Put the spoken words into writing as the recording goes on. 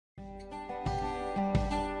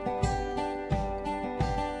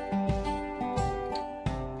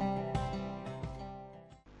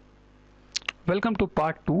Welcome to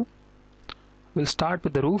part 2. We'll start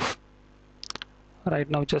with the roof. Right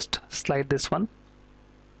now just slide this one.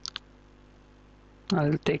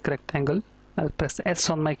 I'll take rectangle. I'll press S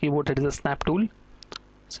on my keyboard, that is a snap tool.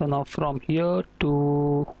 So now from here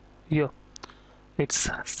to here it's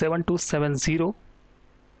 7270. I'll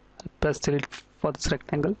press delete for this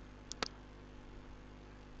rectangle.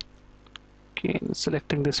 Okay,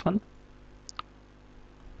 selecting this one,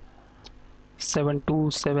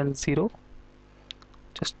 7270.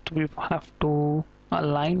 Just we have to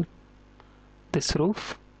align this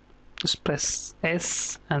roof. Just press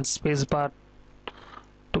S and spacebar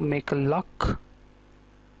to make a lock.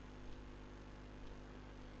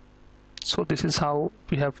 So this is how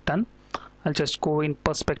we have done. I'll just go in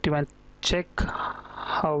perspective and check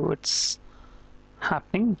how it's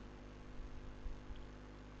happening.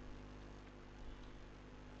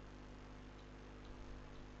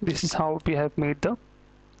 This is how we have made the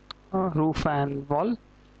roof and wall.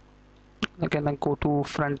 Again, I go to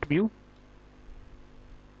front view,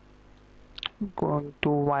 going to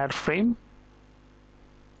wireframe.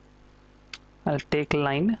 I'll take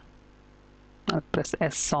line. I'll press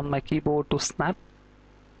S on my keyboard to snap.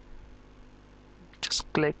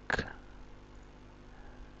 Just click,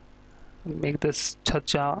 make this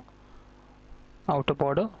chacha outer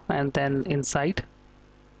border, and then inside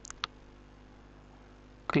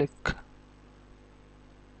click.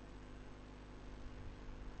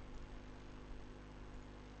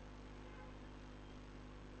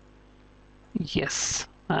 Yes,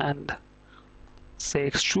 and say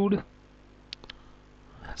extrude.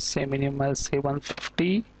 Say minimum, I'll say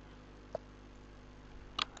 150.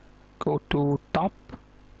 Go to top.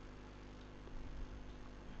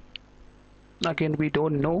 Again, we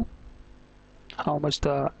don't know how much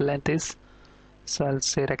the length is, so I'll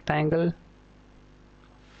say rectangle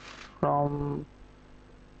from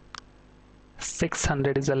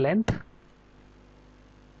 600 is the length.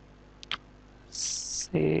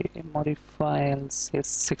 Say modify and say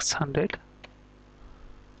 600.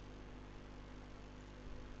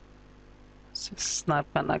 Snap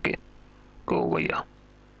and again go over here,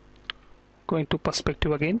 go into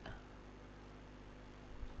perspective again.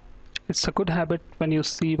 It's a good habit when you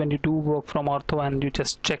do work from ortho and you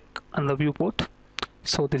just check on the viewport.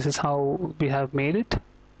 So this is how we have made it.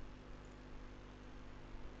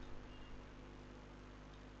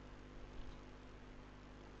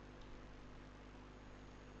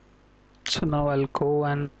 So now I'll go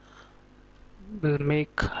and we'll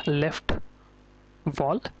make left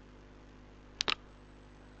wall.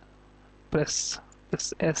 Press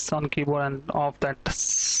this S on keyboard and off that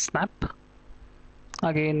snap.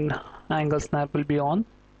 Again, angle snap will be on.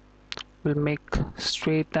 We'll make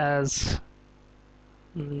straight as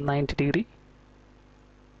 90 degree.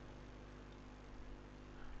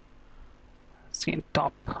 See in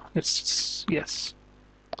top, it's yes.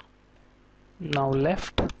 Now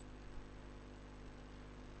left.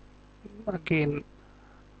 Again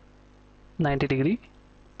 90 degree.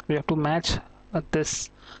 We have to match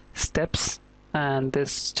this steps and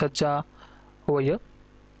this chacha over here.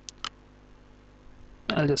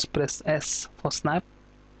 I'll just press S for snap.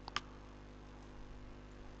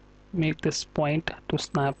 Make this point to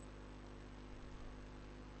snap.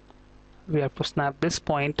 We have to snap this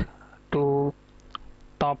point to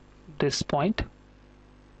top this point.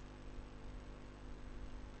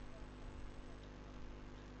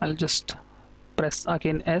 I'll just press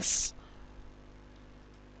again S.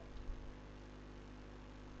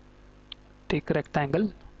 Take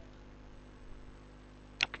rectangle.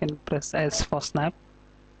 Again press S for snap.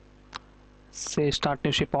 Say start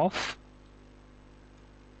new shape off.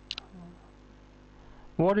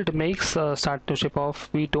 What it makes start new shape off,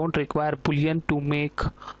 we don't require boolean to make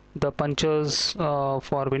the punches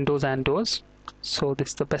for windows and doors. So this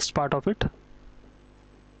is the best part of it.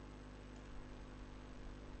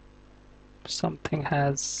 Something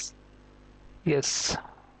has, yes,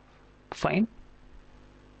 fine.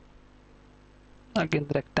 Again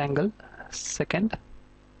rectangle, second.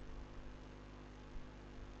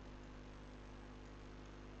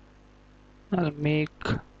 I'll make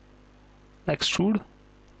extrude,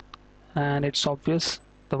 and it's obvious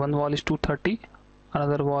the one wall is 230,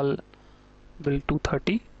 another wall will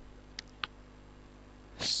 230.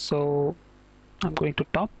 So I'm going to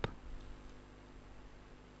top.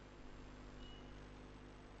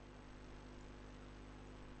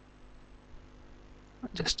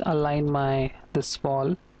 Just align my this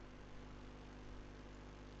wall.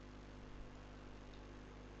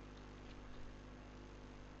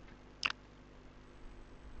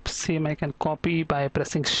 Same I can copy by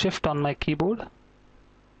pressing shift on my keyboard.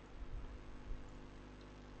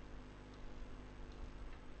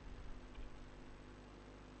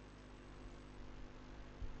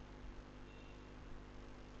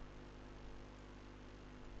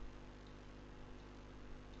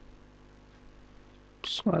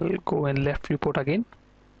 So I'll go in left viewport again.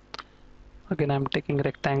 Again I'm taking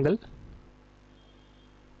rectangle.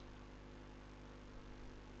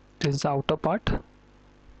 This is the outer part.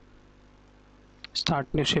 Start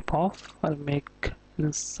new shape off. I'll make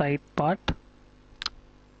inside part.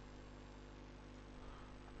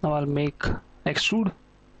 Now I'll make extrude,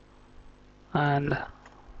 and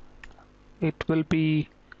it will be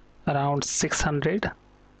around 600. I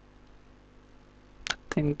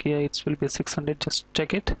think, yeah, it will be 600. Just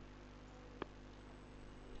check it.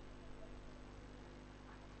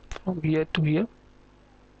 From here to here,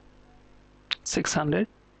 600.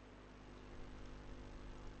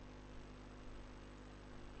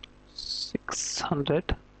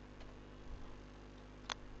 600.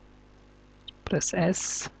 Press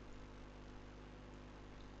S.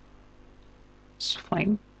 It's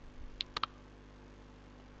fine.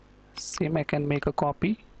 Same, I can make a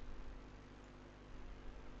copy.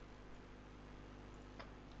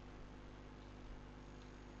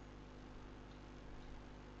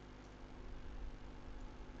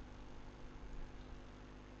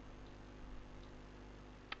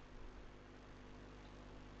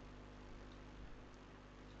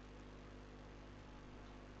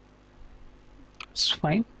 It's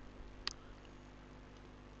fine.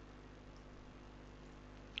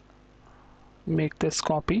 Make this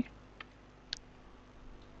copy.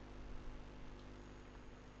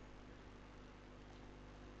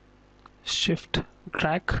 Shift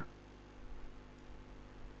drag.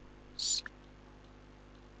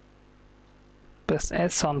 Press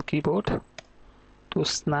S on keyboard to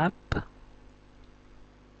snap.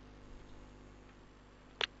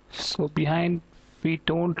 So behind, we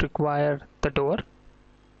don't require the door.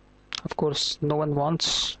 Of course, no one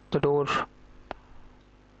wants the door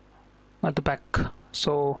at the back.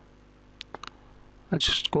 So I'll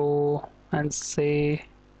just go and say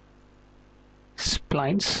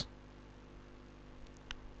splines.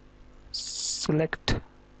 Select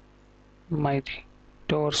my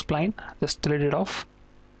door spline. Just delete it off.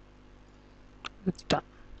 It's done.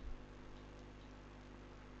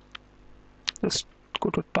 Just go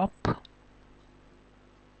to top.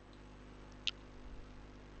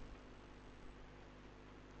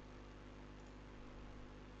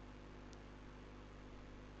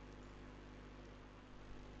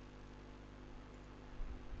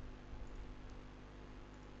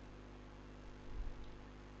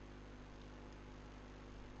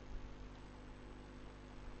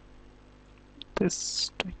 This,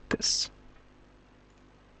 like this.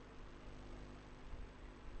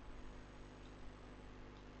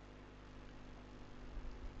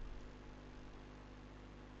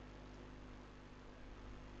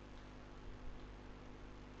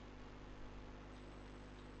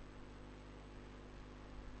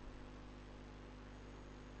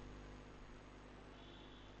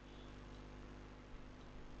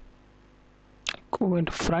 Go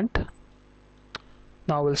into front.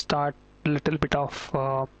 Now we'll start a little bit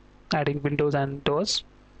of adding windows and doors.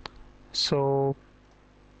 So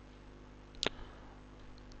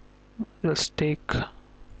just take a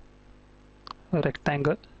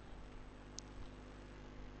rectangle,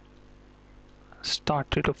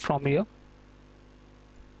 start it from here.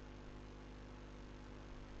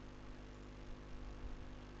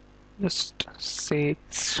 Just say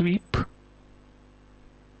sweep.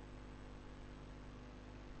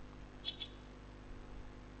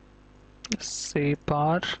 Say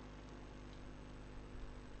bar.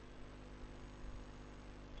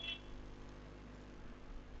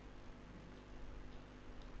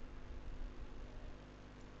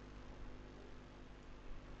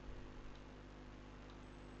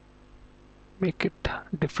 Make it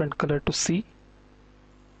different color to see.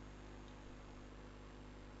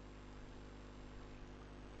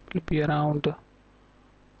 It will be around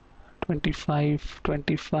 25,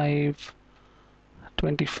 25,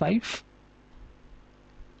 25.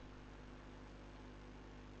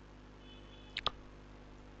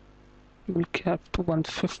 We have to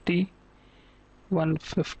 150,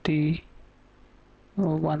 150,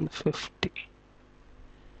 150.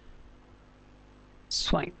 It's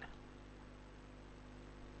fine.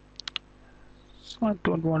 So I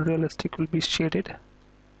don't want realistic, will be shaded.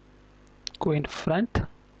 Go in front.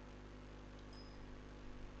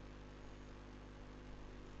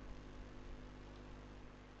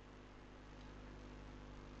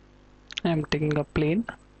 I'm taking a plane.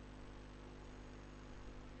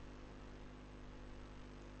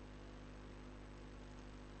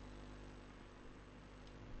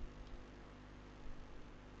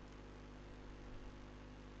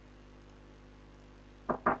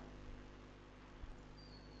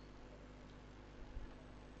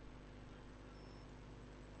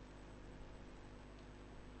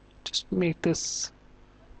 just make this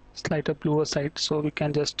slighter bluer side so we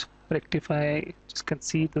can just rectify, just can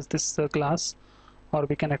see this glass, or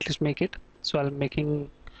we can at least make it. So I'm making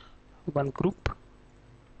one group.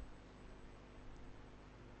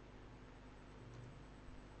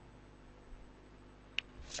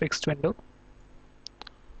 Fixed window,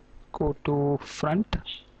 go to front,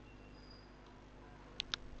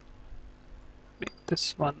 make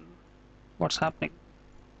this one. What's happening?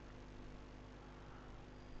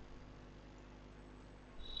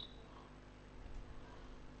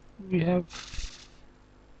 We have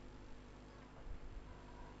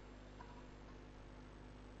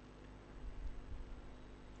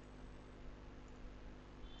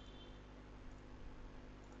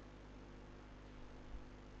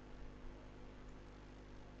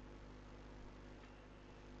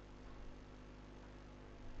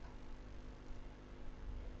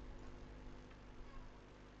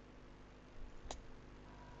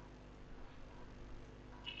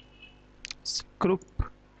group,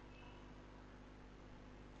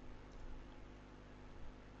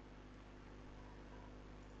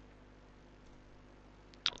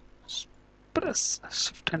 press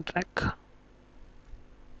shift and drag.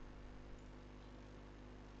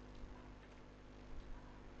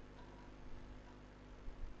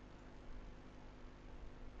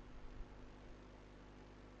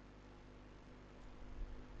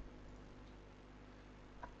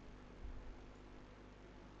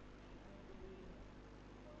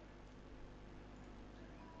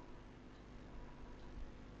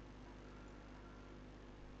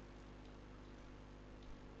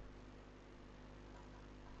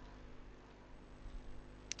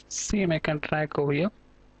 Same I can drag over here.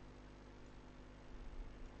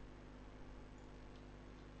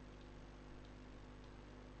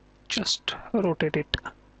 Just rotate it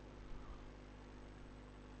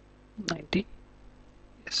 90.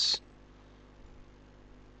 Yes.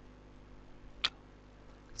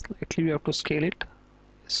 Slightly we have to scale it.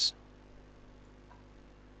 Yes.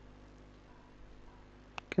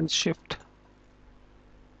 Can shift.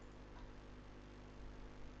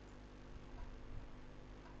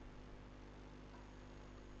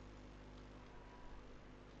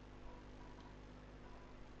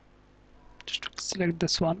 Just select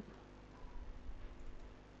this one.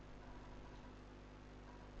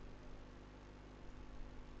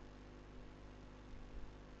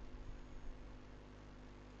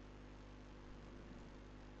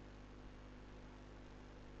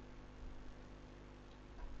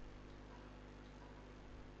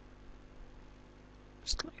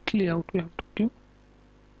 Slightly out we have to do.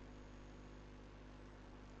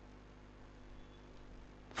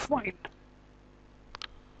 Fine.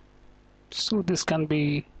 So this can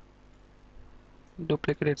be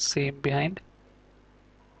duplicated same behind.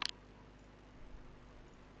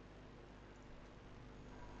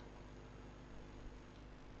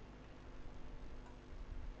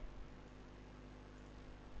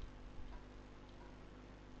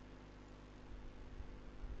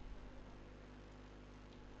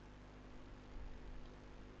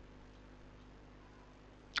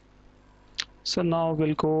 So now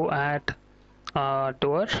we'll go add a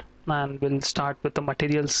door, and we'll start with the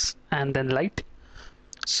materials and then light.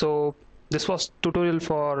 So this was tutorial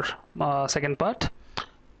for second part.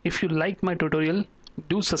 If you like my tutorial,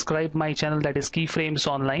 do subscribe my channel, that is Keyframes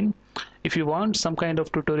Online. If you want some kind of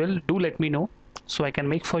tutorial, do let me know so I can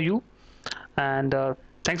make for you. And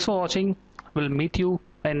thanks for watching. We'll meet you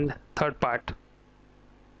in third part.